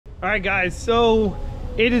All right, guys, so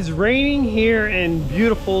it is raining here in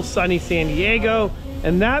beautiful sunny San Diego,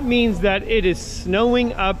 and that means that it is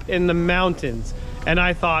snowing up in the mountains. And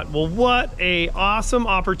I thought, well, what a awesome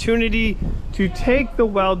opportunity to take the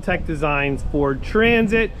WelTec Designs Ford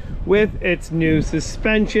Transit with its new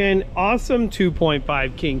suspension, awesome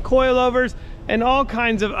 2.5 king coilovers, and all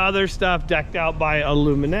kinds of other stuff decked out by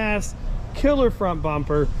Illuminess, killer front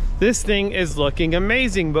bumper. This thing is looking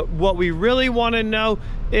amazing, but what we really want to know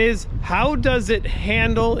is how does it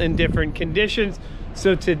handle in different conditions?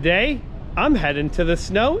 So today I'm heading to the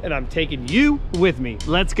snow and I'm taking you with me.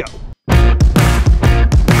 Let's go.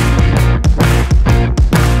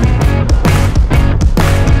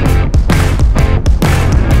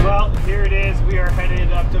 Well, here it is. We are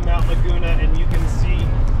headed up to Mount Laguna, and you can see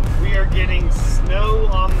we are getting snow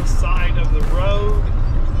on the side of the road,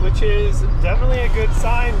 which is definitely a good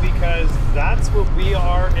sign because that's what we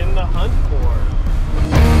are in the hunt for.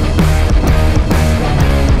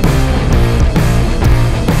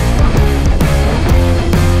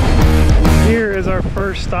 Here is our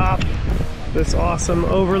first stop, this awesome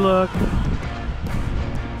overlook.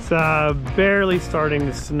 It's barely starting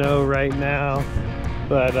to snow right now,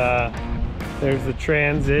 but there's the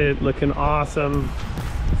transit looking awesome.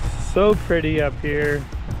 So pretty up here.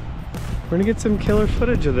 We're gonna get some killer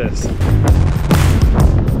footage of this.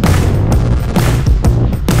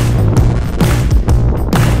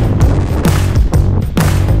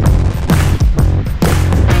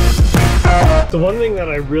 So one thing that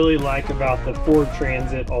I really like about the Ford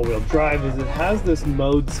Transit all-wheel drive is it has this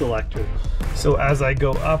mode selector. So as I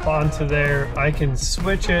go up onto there, I can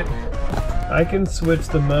switch it. I can switch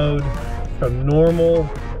the mode from normal,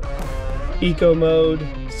 eco mode,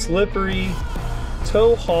 slippery,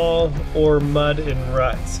 tow haul, or mud and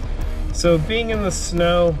ruts. So being in the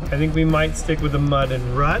snow, I think we might stick with the mud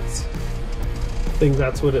and ruts. I think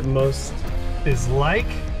that's what it most is like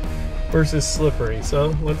versus slippery.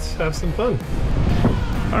 So let's have some fun.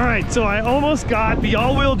 All right, so I almost got the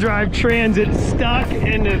all-wheel drive Transit stuck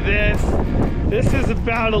into this. This is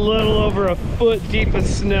about a little over a foot deep of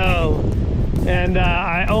snow. And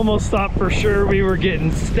I almost thought for sure we were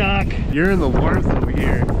getting stuck. You're in the warmth over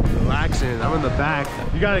here, relaxing. I'm in the back.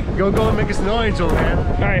 You gotta go and make a snow angel, man.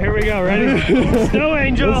 All right, here we go. Ready? Snow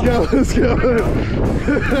angel. Let's go.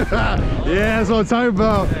 Yeah, that's what I'm talking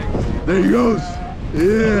about. There he goes.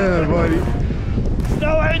 Yeah, buddy.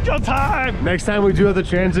 Snow angel time. Next time we do have the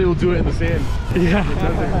transit, we'll do it in the sand. Yeah.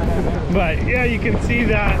 But yeah, you can see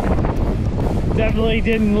that. Definitely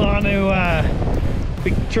didn't want to.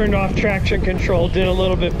 We turned off traction control, did a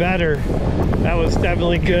little bit better. That was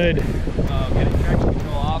definitely good. Getting traction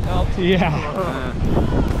control off helped? Yeah.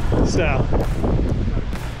 So,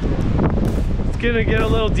 it's gonna get a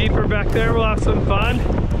little deeper back there. We'll have some fun.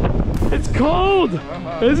 It's cold.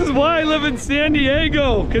 This is why I live in San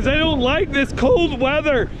Diego, because I don't like this cold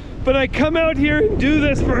weather. But I come out here and do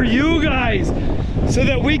this for you guys so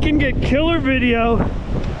that we can get killer video,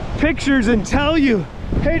 pictures, and tell you,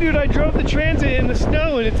 hey dude, I drove the Transit in the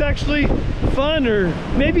snow and it's actually fun, or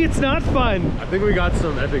maybe it's not fun. I think we got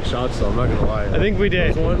some epic shots though, I'm not gonna lie. I think we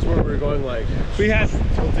did. Those ones where we were going like... We had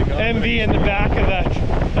MV in the back of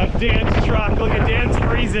that Dan's truck. Look at Dan's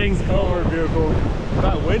freezing. Our vehicle.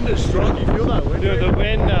 That wind is strong, you feel that wind? Dude, the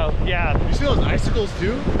wind though, yeah. You see those icicles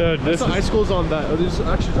too? Dude, that's the icicles on that. Oh, there's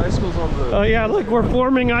actually icicles on the... Oh yeah, look, we're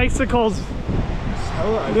forming icicles.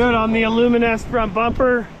 Dude, on the Illuminess front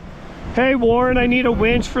bumper. Hey Warren, I need a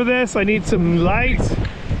winch for this. I need some lights.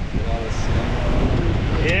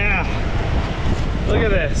 Yeah. Look at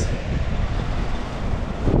this.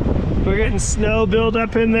 We're getting snow build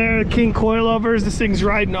up in there. King coilovers. This thing's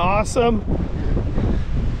riding awesome.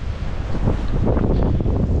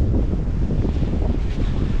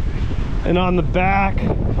 And on the back,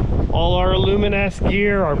 all our Illuminess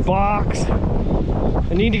gear, our box.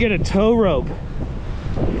 I need to get a tow rope.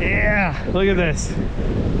 Yeah, look at this.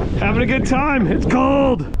 Having a good time. It's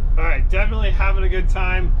cold. All right, definitely having a good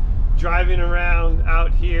time driving around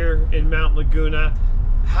out here in Mount Laguna.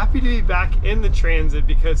 Happy to be back in the Transit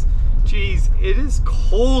because, geez, it is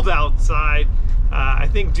cold outside. I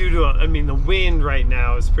think due to, the wind right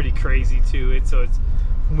now is pretty crazy too. So it's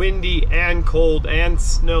windy and cold and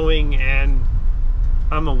snowing, and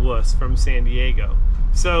I'm a wuss from San Diego.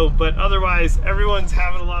 So, but otherwise, everyone's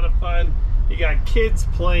having a lot of fun. You got kids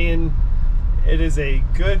playing. It is a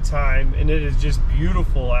good time, and it is just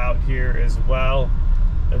beautiful out here as well.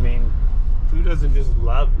 I mean, who doesn't just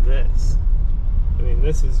love this? I mean,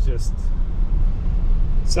 this is just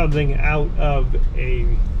something out of a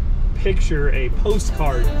picture, a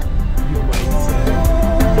postcard, you might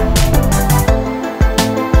say.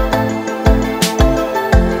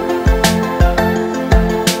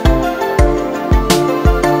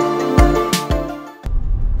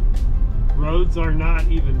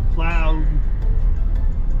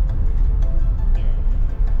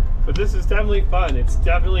 this is definitely fun. It's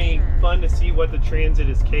definitely fun to see what the Transit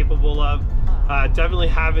is capable of. Definitely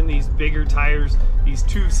having these bigger tires, these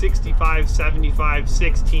 265, 75,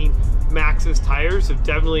 16 Maxxis tires have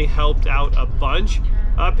definitely helped out a bunch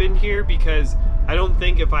up in here, because I don't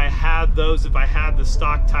think if I had those, if I had the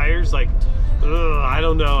stock tires, like, I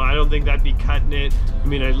don't know, I don't think that'd be cutting it. I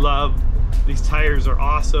mean, I love, these tires are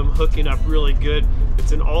awesome, hooking up really good.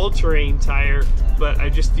 It's an all-terrain tire, but I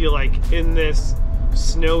just feel like in this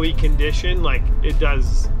snowy condition, like it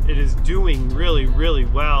is doing really, really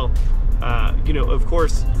well. You know, of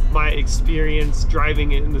course, my experience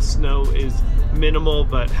driving it in the snow is minimal,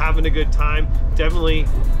 but having a good time. Definitely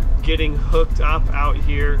getting hooked up out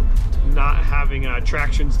here, not having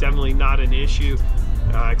traction's definitely not an issue,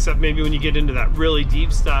 except maybe when you get into that really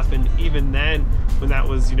deep stuff, and even then, when that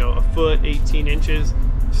was, you know, a foot, 18 inches,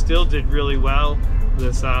 still did really well.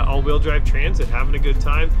 This all-wheel drive Transit, having a good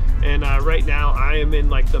time. And right now I am in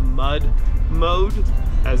like the mud mode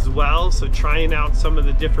as well, so trying out some of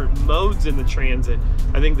the different modes in the Transit.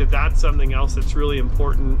 I think that that's something else that's really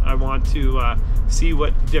important. I want to see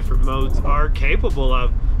what different modes are capable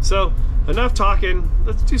of. So enough talking,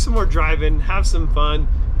 let's do some more driving, have some fun,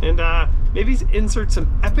 and maybe insert some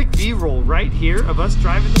epic B-roll right here of us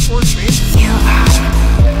driving the Ford Transit.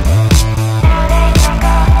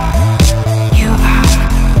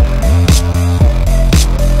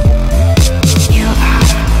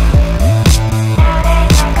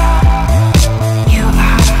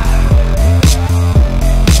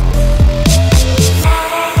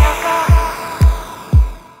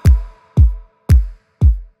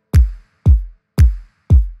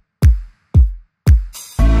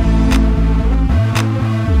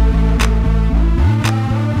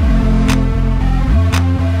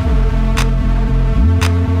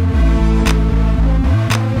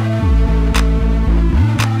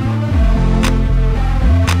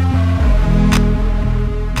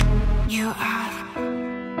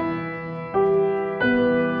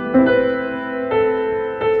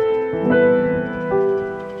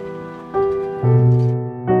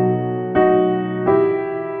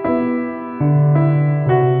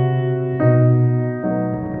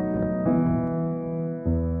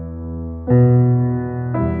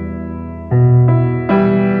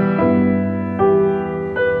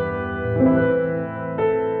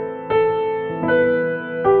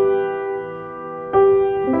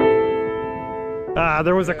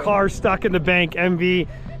 There was a car stuck in the bank. MV,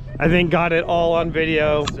 I think, got it all on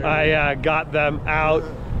video. I got them out,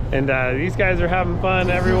 and these guys are having fun.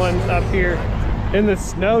 Everyone's up here in the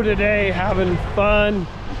snow today having fun.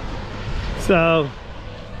 So,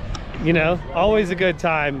 you know, always a good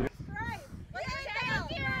time.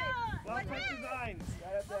 WelTec Designs.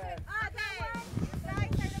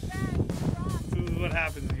 This is what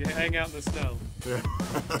happens if you hang out in the snow.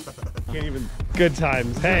 Can't even. Good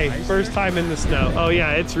times. Hey, first time in the snow. Oh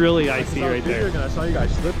yeah, it's really icy right there. I saw you guys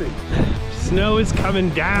slipping. Snow is coming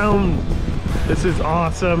down. This is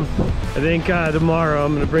awesome. I think tomorrow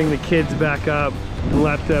I'm gonna bring the kids back up and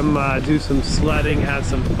let them do some sledding, have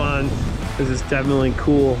some fun. This is definitely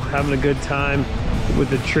cool. Having a good time with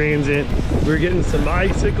the Transit. We're getting some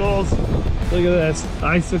icicles. Look at this,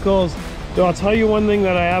 icicles. So I'll tell you one thing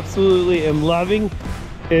that I absolutely am loving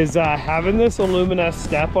is having this aluminum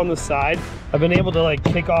step on the side. I've been able to like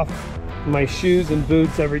kick off my shoes and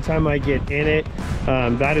boots every time I get in it.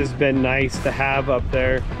 That has been nice to have up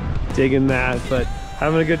there, digging that. But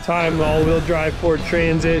having a good time, all-wheel drive Ford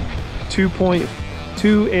Transit,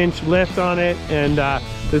 2.2-inch lift on it, and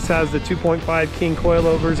this has the 2.5 King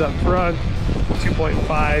coilovers up front,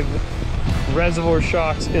 2.5 reservoir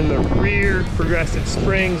shocks in the rear, progressive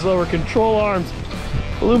springs, lower control arms,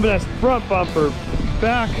 aluminum front bumper,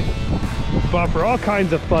 back bumper, all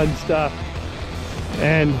kinds of fun stuff.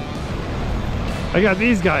 And I got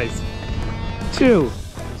these guys too.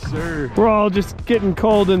 Yes, sir. We're all just getting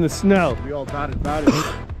cold in the snow. We all about it.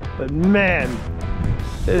 But man,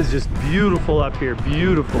 it is just beautiful up here.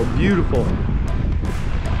 Beautiful, beautiful.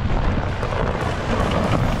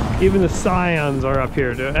 Even the Scions are up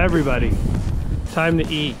here, everybody. Time to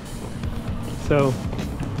eat. So,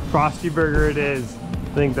 Frosty Burger it is.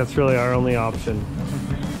 I think that's really our only option.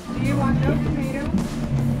 Do you want no tomato?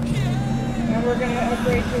 And we're gonna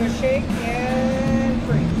upgrade to a shake and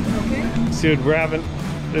free, okay? Dude, we're having,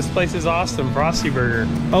 this place is awesome, Frosty Burger.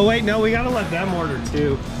 Oh wait, no, we gotta let them order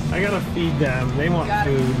too. I gotta feed them, they want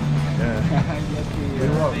food. Yeah. They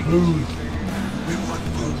want food.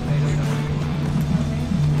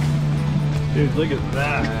 Dude, look at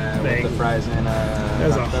that thing. With the fries and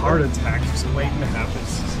That's a heart attack just waiting to happen.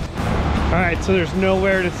 All right, so there's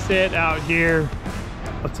nowhere to sit out here.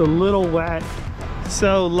 It's a little wet,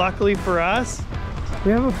 So luckily for us,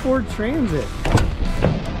 we have a Ford Transit.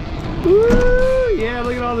 Woo! Yeah,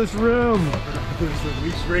 look at all this room. There's some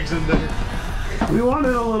leaf springs in there. We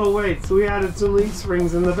wanted a little weight, so we added some leaf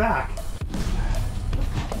springs in the back.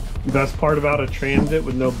 The best part about a Transit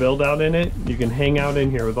with no build out in it, you can hang out in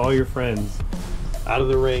here with all your friends, out of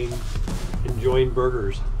the rain, enjoying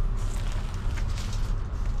burgers.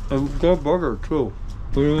 And good burger too.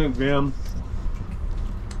 What do you think, Graham?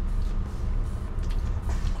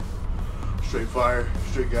 Straight fire,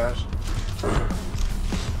 straight gas.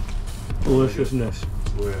 Deliciousness.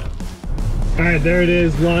 Oh yeah. All right, there it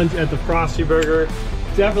is, lunch at the Frosty Burger.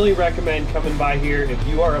 Definitely recommend coming by here if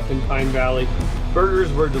you are up in Pine Valley.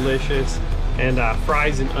 Burgers were delicious, and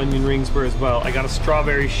fries and onion rings were as well. I got a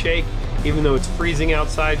strawberry shake, even though it's freezing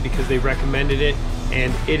outside, because they recommended it,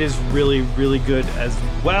 and it is really, really good as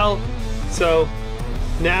well. So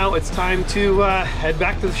now it's time to head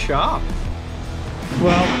back to the shop.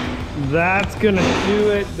 Well, that's gonna do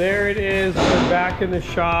it. There it is, we're back in the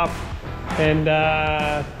shop. And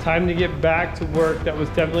time to get back to work. That was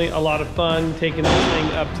definitely a lot of fun, taking this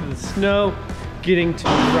thing up to the snow, getting to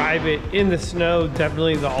drive it in the snow.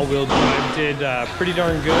 Definitely the all-wheel drive did pretty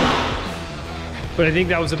darn good. But I think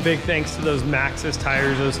that was a big thanks to those Maxxis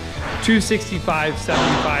tires, those 265,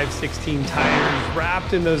 75, 16 tires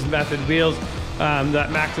wrapped in those Method wheels. That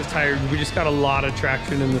Maxxis tire, we just got a lot of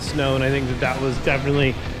traction in the snow, and I think that that was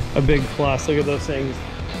definitely a big plus. Look at those things,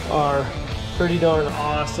 are pretty darn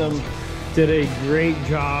awesome. Did a great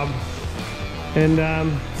job. And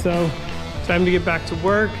so time to get back to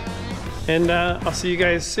work, and I'll see you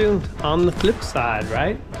guys soon on the flip side,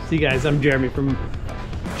 right? See you guys. I'm Jeremy from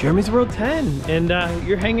Jeremy's World 10, and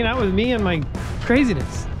you're hanging out with me and my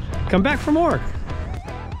craziness. Come back for more.